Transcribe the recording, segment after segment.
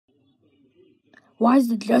Why is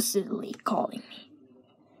the Justice League calling me?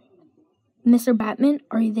 Mr. Batman,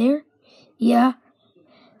 are you there? Yeah.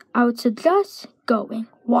 I would suggest going.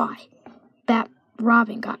 Why?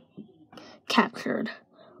 Robin got captured.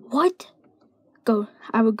 What? Go.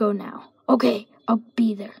 I would go now. Okay, I'll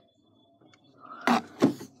be there.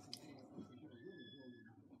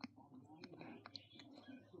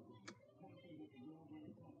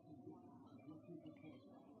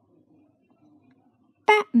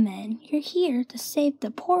 Batman, you're here to save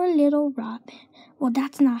the poor little Robin. Well,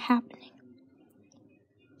 that's not happening.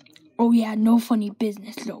 Oh yeah, no funny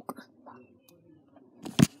business, Joker.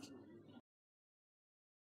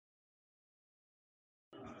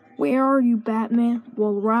 Where are you, Batman?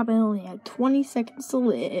 Well, Robin only had 20 seconds to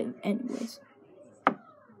live anyways.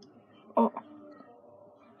 Oh.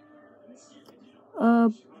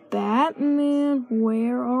 Batman,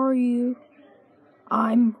 where are you?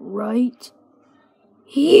 I'm right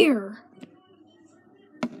here.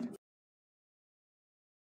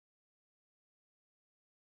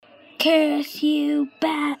 Curse you,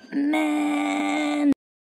 Batman!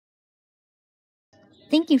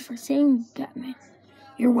 Thank you for saving me, Batman.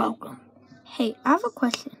 You're welcome. Hey, I have a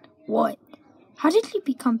question. What? How did you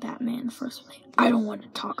become Batman in the first place? I don't want to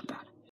talk about it.